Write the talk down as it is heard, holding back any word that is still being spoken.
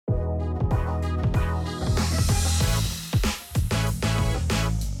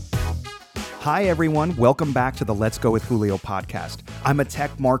Hi, everyone. Welcome back to the Let's Go with Julio podcast. I'm a tech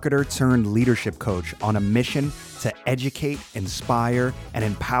marketer turned leadership coach on a mission to educate, inspire, and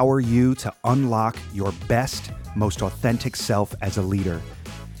empower you to unlock your best, most authentic self as a leader.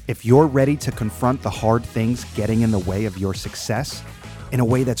 If you're ready to confront the hard things getting in the way of your success in a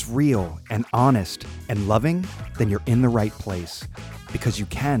way that's real and honest and loving, then you're in the right place because you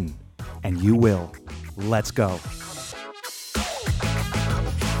can and you will. Let's go.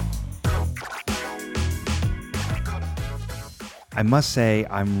 I must say,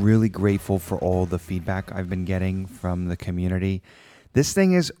 I'm really grateful for all the feedback I've been getting from the community. This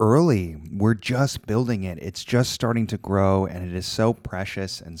thing is early. We're just building it. It's just starting to grow, and it is so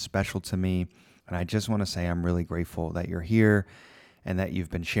precious and special to me. And I just want to say I'm really grateful that you're here and that you've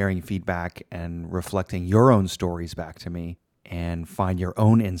been sharing feedback and reflecting your own stories back to me and find your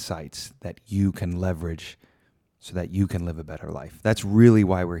own insights that you can leverage so that you can live a better life. That's really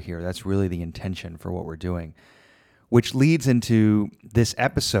why we're here. That's really the intention for what we're doing. Which leads into this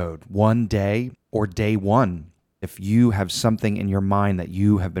episode, one day or day one. If you have something in your mind that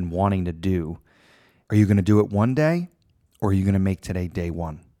you have been wanting to do, are you going to do it one day or are you going to make today day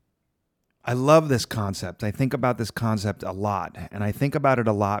one? I love this concept. I think about this concept a lot, and I think about it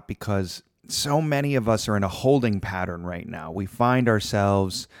a lot because so many of us are in a holding pattern right now. We find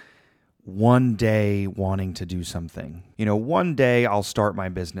ourselves one day wanting to do something. One day I'll start my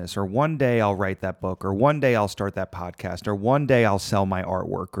business, or one day I'll write that book, or one day I'll start that podcast, or one day I'll sell my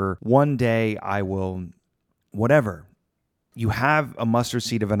artwork, or one day I will, whatever. You have a mustard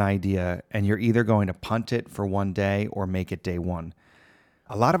seed of an idea, and you're either going to punt it for one day or make it day one.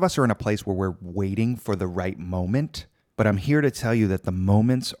 A lot of us are in a place where we're waiting for the right moment, but I'm here to tell you that the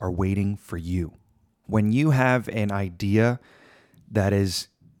moments are waiting for you. When you have an idea that is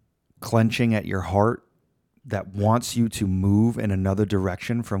clenching at your heart, that wants you to move in another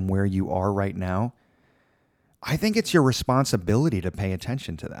direction from where you are right now, I think it's your responsibility to pay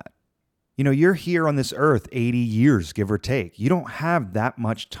attention to that. You're here on this earth 80 years, give or take. You don't have that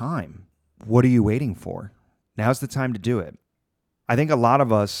much time. What are you waiting for? Now's the time to do it. I think a lot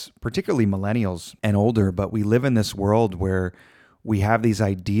of us, particularly millennials and older, but we live in this world where we have these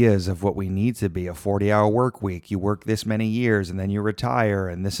ideas of what we need to be, a 40-hour work week. You work this many years and then you retire,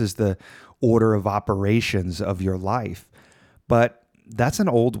 and this is the order of operations of your life. But that's an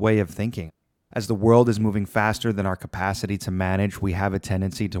old way of thinking. As the world is moving faster than our capacity to manage, we have a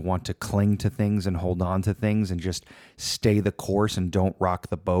tendency to want to cling to things and hold on to things and just stay the course and don't rock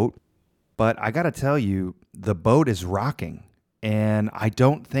the boat. But I got to tell you, the boat is rocking, and I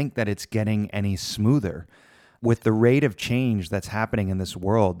don't think that it's getting any smoother. With the rate of change that's happening in this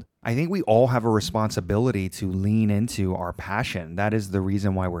world, I think we all have a responsibility to lean into our passion. That is the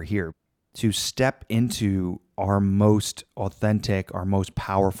reason why we're here, to step into our most authentic, our most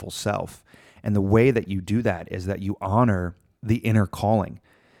powerful self. And the way that you do that is that you honor the inner calling,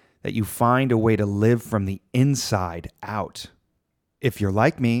 that you find a way to live from the inside out. If you're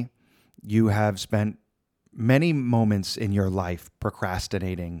like me, you have spent many moments in your life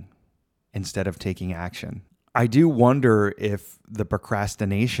procrastinating instead of taking action. I do wonder if the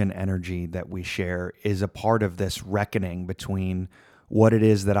procrastination energy that we share is a part of this reckoning between what it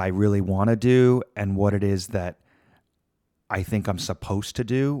is that I really want to do and what it is that I think I'm supposed to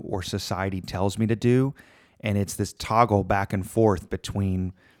do or society tells me to do. And it's this toggle back and forth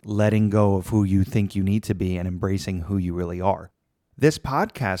between letting go of who you think you need to be and embracing who you really are. This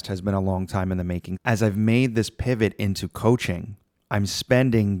podcast has been a long time in the making. As I've made this pivot into coaching, I'm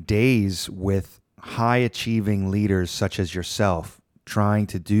spending days with high-achieving leaders such as yourself, trying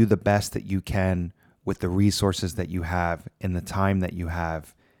to do the best that you can with the resources that you have, in the time that you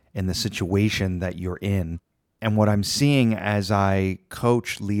have, in the situation that you're in. And what I'm seeing as I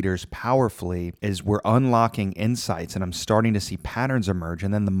coach leaders powerfully is we're unlocking insights, and I'm starting to see patterns emerge.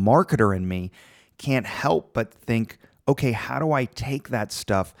 And then the marketer in me can't help but think, okay, how do I take that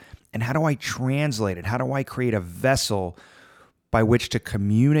stuff and how do I translate it? How do I create a vessel by which to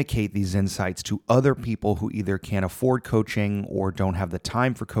communicate these insights to other people who either can't afford coaching or don't have the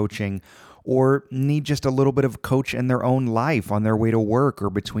time for coaching or need just a little bit of coach in their own life on their way to work or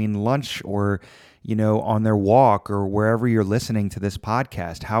between lunch or, on their walk or wherever you're listening to this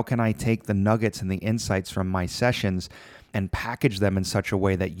podcast? How can I take the nuggets and the insights from my sessions and package them in such a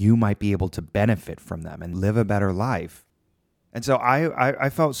way that you might be able to benefit from them and live a better life? And so I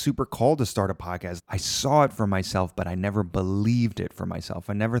felt super called to start a podcast. I saw it for myself, but I never believed it for myself.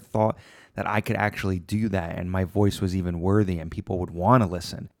 I never thought that I could actually do that and my voice was even worthy and people would want to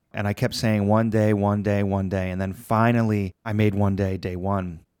listen. And I kept saying one day, one day, one day. And then finally I made one day, day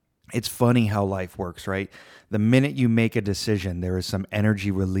one. It's funny how life works, right? The minute you make a decision, there is some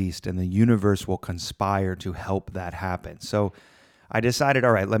energy released and the universe will conspire to help that happen. So I decided,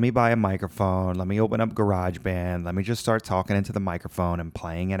 all right, let me buy a microphone. Let me open up GarageBand. Let me just start talking into the microphone and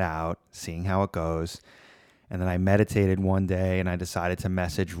playing it out, seeing how it goes. And then I meditated one day and I decided to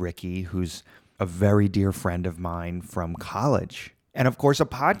message Ricky, who's a very dear friend of mine from college. And of course, a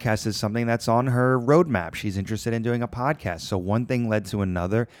podcast is something that's on her roadmap. She's interested in doing a podcast. So one thing led to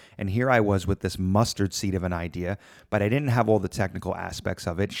another. And here I was with this mustard seed of an idea, but I didn't have all the technical aspects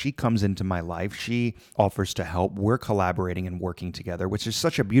of it. She comes into my life. She offers to help. We're collaborating and working together, which is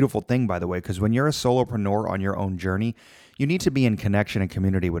such a beautiful thing, by the way, because when you're a solopreneur on your own journey, you need to be in connection and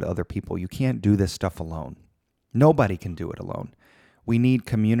community with other people. You can't do this stuff alone. Nobody can do it alone. We need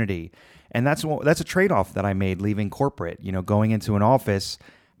community. And that's a trade-off that I made leaving corporate, going into an office,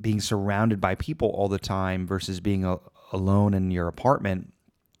 being surrounded by people all the time versus being alone in your apartment.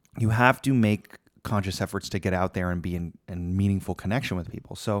 You have to make conscious efforts to get out there and be in meaningful connection with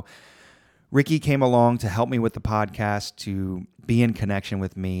people. So Ricky came along to help me with the podcast, to be in connection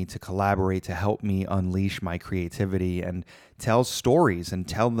with me, to collaborate, to help me unleash my creativity and tell stories and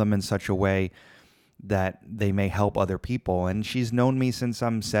tell them in such a way that they may help other people. And she's known me since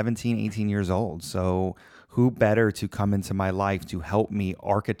I'm 17, 18 years old. So who better to come into my life to help me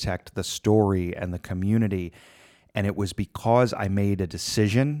architect the story and the community? And it was because I made a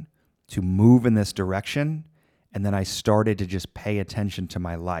decision to move in this direction. And then I started to just pay attention to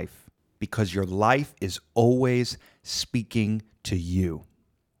my life, because your life is always speaking to you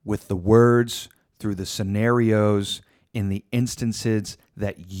with the words, through the scenarios, in the instances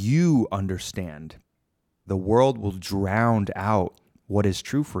that you understand. The world will drown out what is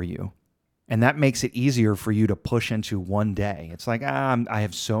true for you. And that makes it easier for you to push into one day. It's like, I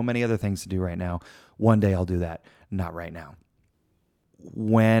have so many other things to do right now. One day I'll do that. Not right now.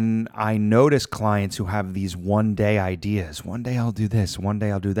 When I notice clients who have these one day ideas, one day I'll do this, one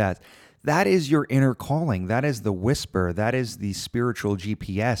day I'll do that. That is your inner calling. That is the whisper. That is the spiritual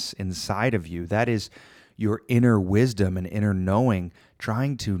GPS inside of you. That is your inner wisdom and inner knowing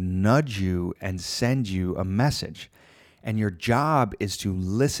trying to nudge you and send you a message. And your job is to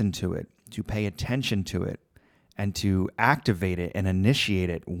listen to it, to pay attention to it, and to activate it and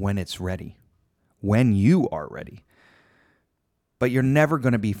initiate it when it's ready, when you are ready. But you're never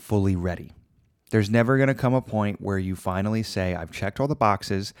going to be fully ready. There's never going to come a point where you finally say, I've checked all the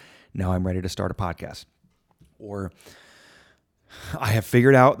boxes, now I'm ready to start a podcast. Or I have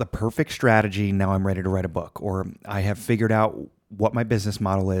figured out the perfect strategy, now I'm ready to write a book. Or I have figured out what my business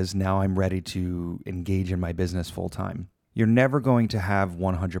model is, now I'm ready to engage in my business full time. You're never going to have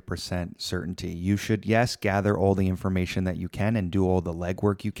 100% certainty. You should, yes, gather all the information that you can and do all the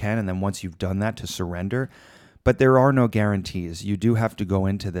legwork you can. And then once you've done that, to surrender. But there are no guarantees. You do have to go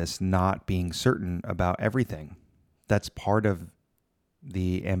into this not being certain about everything. That's part of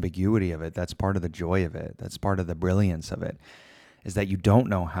the ambiguity of it. That's part of the joy of it. That's part of the brilliance of it, is that you don't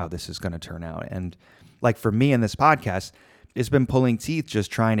know how this is going to turn out. And like for me in this podcast, it's been pulling teeth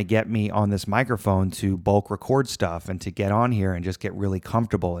just trying to get me on this microphone to bulk record stuff and to get on here and just get really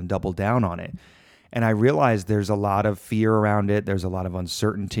comfortable and double down on it. And I realized there's a lot of fear around it. There's a lot of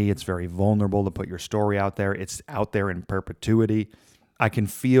uncertainty. It's very vulnerable to put your story out there. It's out there in perpetuity. I can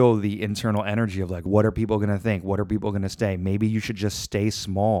feel the internal energy of like, what are people going to think? What are people going to say? Maybe you should just stay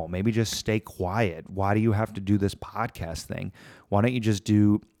small. Maybe just stay quiet. Why do you have to do this podcast thing? Why don't you just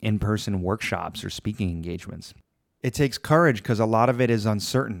do in-person workshops or speaking engagements? It takes courage because a lot of it is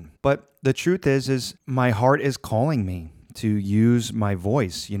uncertain. But the truth is my heart is calling me to use my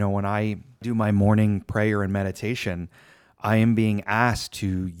voice. When I do my morning prayer and meditation, I am being asked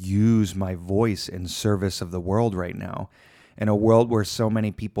to use my voice in service of the world right now. In a world where so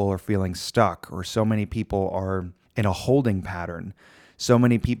many people are feeling stuck, or so many people are in a holding pattern, so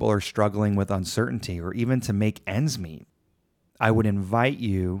many people are struggling with uncertainty, or even to make ends meet, I would invite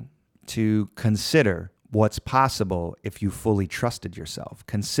you to consider what's possible if you fully trusted yourself.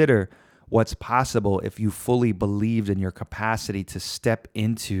 Consider what's possible if you fully believed in your capacity to step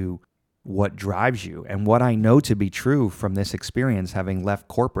into what drives you. And what I know to be true from this experience, having left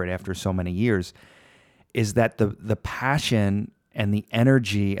corporate after so many years, is that the passion and the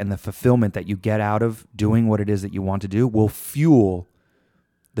energy and the fulfillment that you get out of doing what it is that you want to do will fuel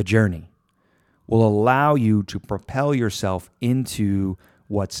the journey, will allow you to propel yourself into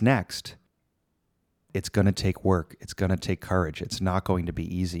what's next. It's going to take work. It's going to take courage. It's not going to be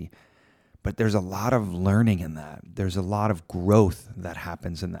easy. But there's a lot of learning in that. There's a lot of growth that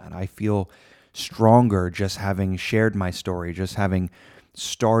happens in that. I feel stronger just having shared my story, just having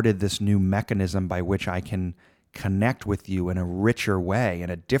started this new mechanism by which I can connect with you in a richer way, in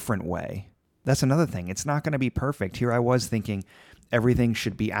a different way. That's another thing. It's not going to be perfect. Here I was thinking everything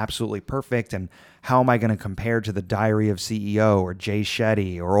should be absolutely perfect. And how am I going to compare to the Diary of CEO or Jay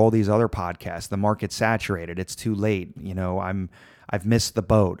Shetty or all these other podcasts? The market's saturated. It's too late. I've missed the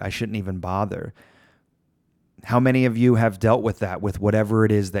boat. I shouldn't even bother. How many of you have dealt with that, with whatever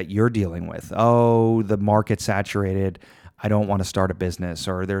it is that you're dealing with? Oh, the market's saturated. I don't want to start a business,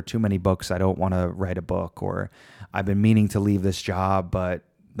 or there are too many books. I don't want to write a book, or I've been meaning to leave this job, but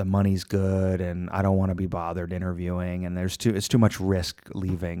the money's good and I don't want to be bothered interviewing, and it's too much risk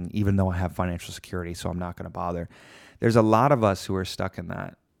leaving, even though I have financial security, so I'm not going to bother. There's a lot of us who are stuck in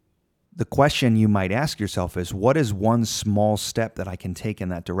that. The question you might ask yourself is, what is one small step that I can take in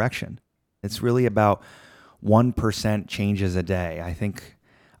that direction? It's really about 1% changes a day. I think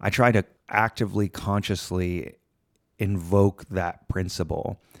I try to actively, consciously invoke that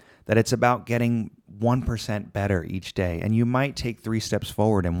principle, that it's about getting 1% better each day. And you might take 3 steps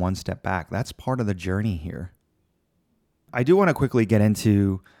forward and 1 step back. That's part of the journey here. I do want to quickly get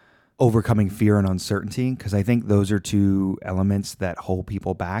into overcoming fear and uncertainty, because I think those are 2 elements that hold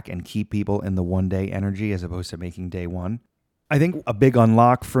people back and keep people in the one-day energy as opposed to making day one. I think a big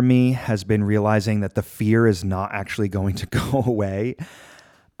unlock for me has been realizing that the fear is not actually going to go away.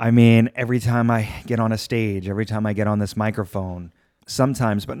 I mean, every time I get on a stage, every time I get on this microphone,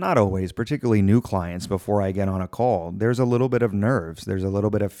 sometimes, but not always, particularly new clients, before I get on a call, there's a little bit of nerves. There's a little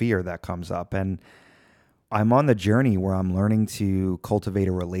bit of fear that comes up. And I'm on the journey where I'm learning to cultivate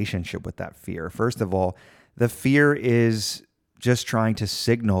a relationship with that fear. First of all, the fear is just trying to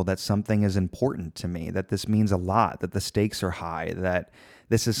signal that something is important to me, that this means a lot, that the stakes are high, that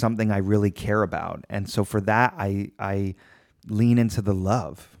this is something I really care about. And so for that, I lean into the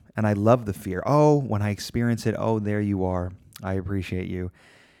love, and I love the fear. Oh, when I experience it, oh, there you are. I appreciate you.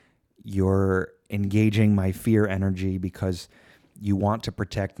 You're engaging my fear energy because you want to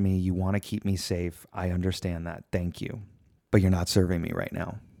protect me. You want to keep me safe. I understand that. Thank you. But you're not serving me right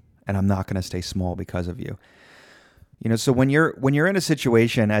now. And I'm not going to stay small because of you. So when you're in a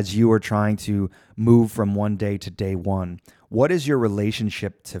situation as you are trying to move from one day to day one, what is your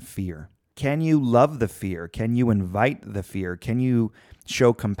relationship to fear? Can you love the fear? Can you invite the fear? Can you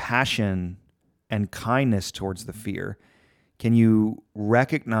show compassion and kindness towards the fear? Can you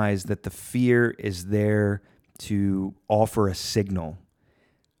recognize that the fear is there to offer a signal,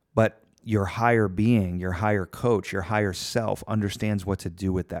 but your higher being, your higher coach, your higher self understands what to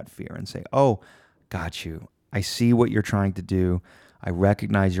do with that fear and say, oh, got you. I see what you're trying to do. I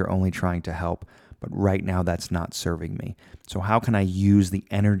recognize you're only trying to help, but right now that's not serving me. So how can I use the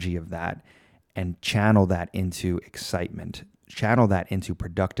energy of that and channel that into excitement, channel that into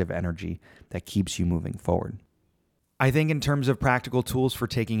productive energy that keeps you moving forward? I think in terms of practical tools for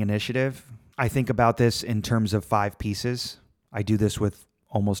taking initiative, I think about this in terms of 5 pieces. I do this with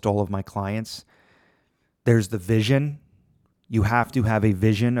almost all of my clients. There's the vision. You have to have a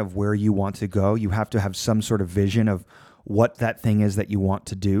vision of where you want to go. You have to have some sort of vision of what that thing is that you want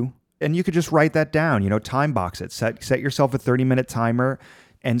to do. And you could just write that down, time box it. Set yourself a 30-minute timer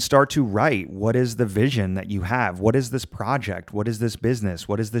and start to write. What is the vision that you have? What is this project? What is this business?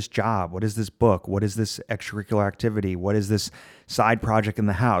 What is this job? What is this book? What is this extracurricular activity? What is this side project in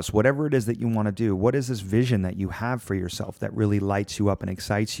the house? Whatever it is that you want to do, what is this vision that you have for yourself that really lights you up and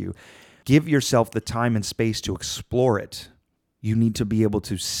excites you? Give yourself the time and space to explore it. You need to be able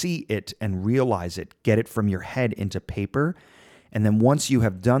to see it and realize it, get it from your head into paper. And then once you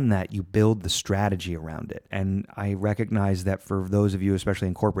have done that, you build the strategy around it. And I recognize that for those of you, especially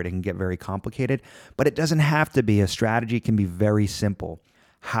in corporate, it can get very complicated, but it doesn't have to be. A strategy can be very simple.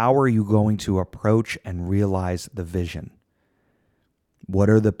 How are you going to approach and realize the vision? What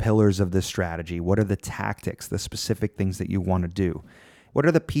are the pillars of this strategy? What are the tactics, the specific things that you want to do? What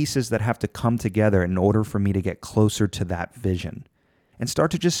are the pieces that have to come together in order for me to get closer to that vision? And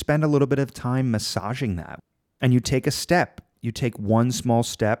start to just spend a little bit of time massaging that. And you take a step. You take one small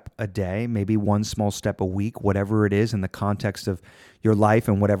step a day, maybe one small step a week, whatever it is in the context of your life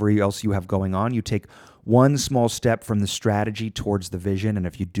and whatever else you have going on. You take one small step from the strategy towards the vision. And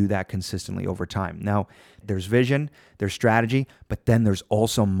if you do that consistently over time. Now, there's vision, there's strategy, but then there's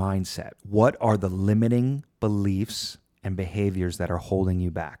also mindset. What are the limiting beliefs and behaviors that are holding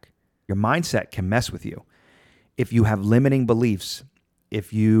you back? Your mindset can mess with you. If you have limiting beliefs,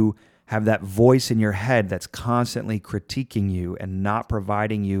 if you have that voice in your head that's constantly critiquing you and not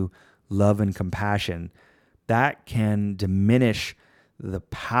providing you love and compassion, that can diminish the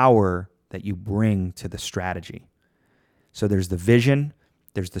power that you bring to the strategy. So there's the vision,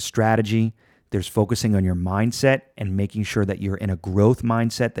 there's the strategy, There's focusing on your mindset and making sure that you're in a growth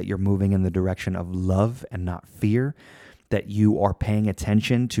mindset, that you're moving in the direction of love and not fear, that you are paying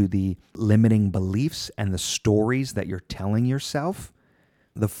attention to the limiting beliefs and the stories that you're telling yourself.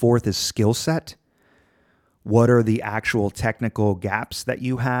 The fourth is skill set. What are the actual technical gaps that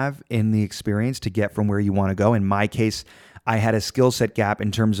you have in the experience to get from where you want to go? In my case, I had a skill set gap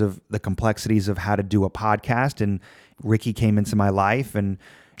in terms of the complexities of how to do a podcast, and Ricky came into my life and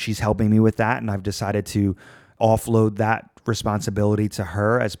she's helping me with that. And I've decided to offload that responsibility to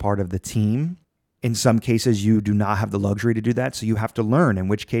her as part of the team. In some cases, you do not have the luxury to do that, so you have to learn, in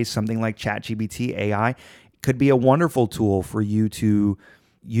which case something like ChatGPT AI could be a wonderful tool for you to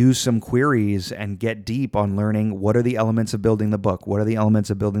use some queries and get deep on learning what are the elements of building the book, what are the elements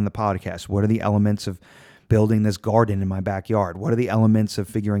of building the podcast, what are the elements of building this garden in my backyard, what are the elements of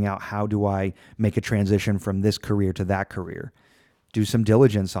figuring out how do I make a transition from this career to that career. Do some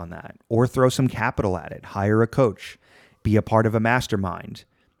diligence on that, or throw some capital at it, hire a coach, be a part of a mastermind,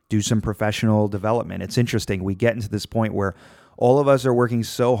 do some professional development. It's interesting. We get into this point where all of us are working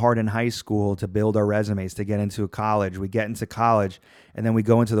so hard in high school to build our resumes, to get into college. We get into college and then we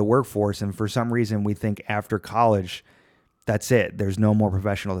go into the workforce. And for some reason, we think after college, that's it. There's no more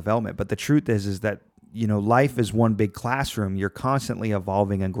professional development. But the truth is that, life is one big classroom. You're constantly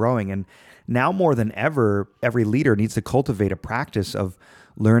evolving and growing. And now more than ever, every leader needs to cultivate a practice of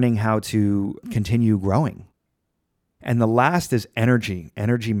learning how to continue growing. And the last is energy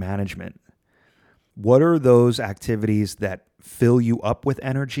management. What are those activities that fill you up with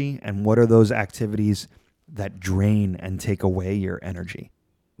energy? And what are those activities that drain and take away your energy?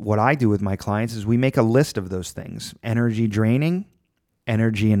 What I do with my clients is we make a list of those things: energy draining,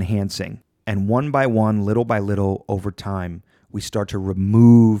 energy enhancing. And one by one, little by little, over time, we start to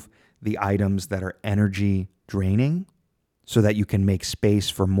remove the items that are energy draining so that you can make space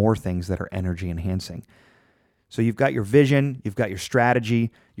for more things that are energy enhancing. So you've got your vision, you've got your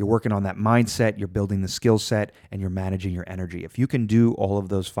strategy, you're working on that mindset, you're building the skill set, and you're managing your energy. If you can do all of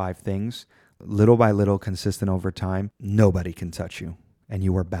those 5 things, little by little, consistent over time, nobody can touch you, and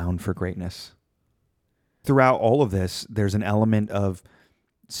you are bound for greatness. Throughout all of this, there's an element of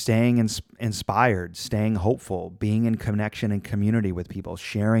staying inspired, staying hopeful, being in connection and community with people,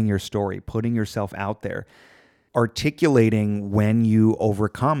 sharing your story, putting yourself out there, articulating when you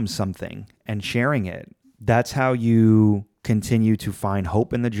overcome something and sharing it. That's how you continue to find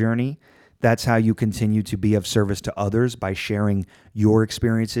hope in the journey. That's how you continue to be of service to others, by sharing your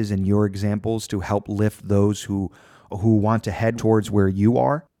experiences and your examples to help lift those who want to head towards where you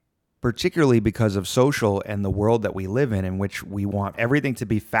are, particularly because of social and the world that we live in which we want everything to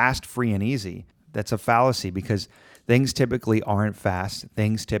be fast, free, and easy. That's a fallacy, because things typically aren't fast,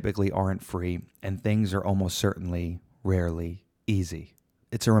 things typically aren't free, and things are almost certainly rarely easy.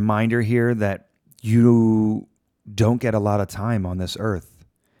 It's a reminder here that you don't get a lot of time on this earth.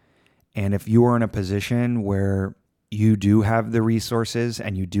 And if you are in a position where you do have the resources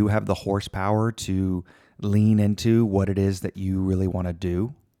and you do have the horsepower to lean into what it is that you really want to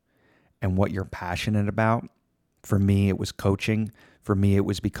do and what you're passionate about, for me, it was coaching. For me, it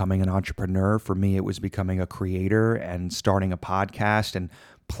was becoming an entrepreneur. For me, it was becoming a creator and starting a podcast and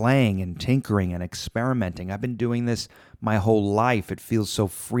playing and tinkering and experimenting. I've been doing this my whole life. It feels so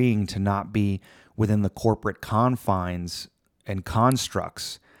freeing to not be within the corporate confines and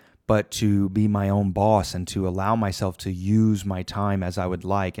constructs, but to be my own boss and to allow myself to use my time as I would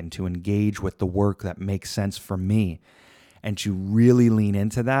like, and to engage with the work that makes sense for me, and to really lean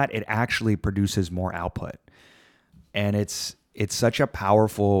into that. It actually produces more output. And it's such a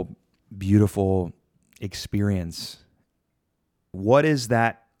powerful, beautiful experience. What is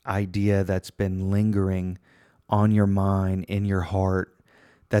that idea that's been lingering on your mind, in your heart,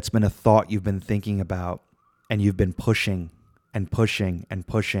 that's been a thought you've been thinking about and you've been pushing and pushing and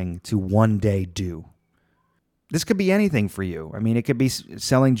pushing to one day do? This could be anything for you. I mean, it could be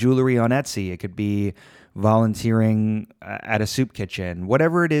selling jewelry on Etsy. It could be volunteering at a soup kitchen.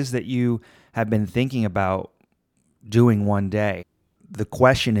 Whatever it is that you have been thinking about doing one day. The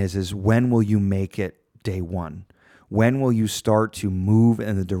question is when will you make it day one? When will you start to move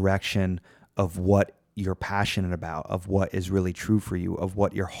in the direction of what you're passionate about, of what is really true for you, of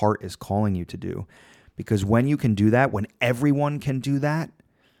what your heart is calling you to do? Because when you can do that, when everyone can do that,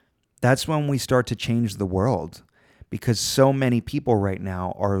 that's when we start to change the world. Because so many people right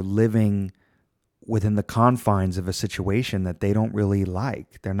now are living within the confines of a situation that they don't really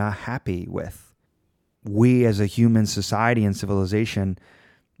like, they're not happy with. We as a human society and civilization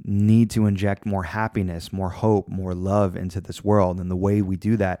need to inject more happiness, more hope, more love into this world. And the way we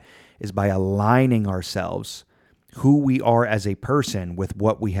do that is by aligning ourselves who we are as a person with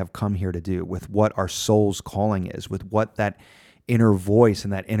what we have come here to do, with what our soul's calling is, with what that inner voice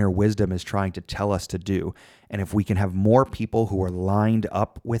and that inner wisdom is trying to tell us to do. And if we can have more people who are lined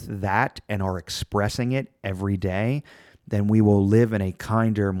up with that and are expressing it every day, then we will live in a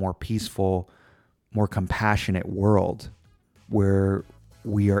kinder, more peaceful, more compassionate world where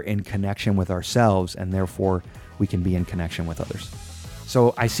we are in connection with ourselves, and therefore we can be in connection with others.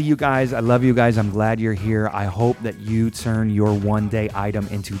 So I see you guys. I love you guys. I'm glad you're here. I hope that you turn your one-day item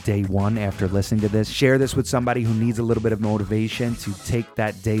into day one after listening to this. Share this with somebody who needs a little bit of motivation to take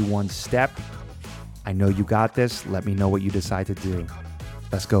that day one step. I know you got this. Let me know what you decide to do.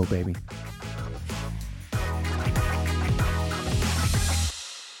 Let's go, baby.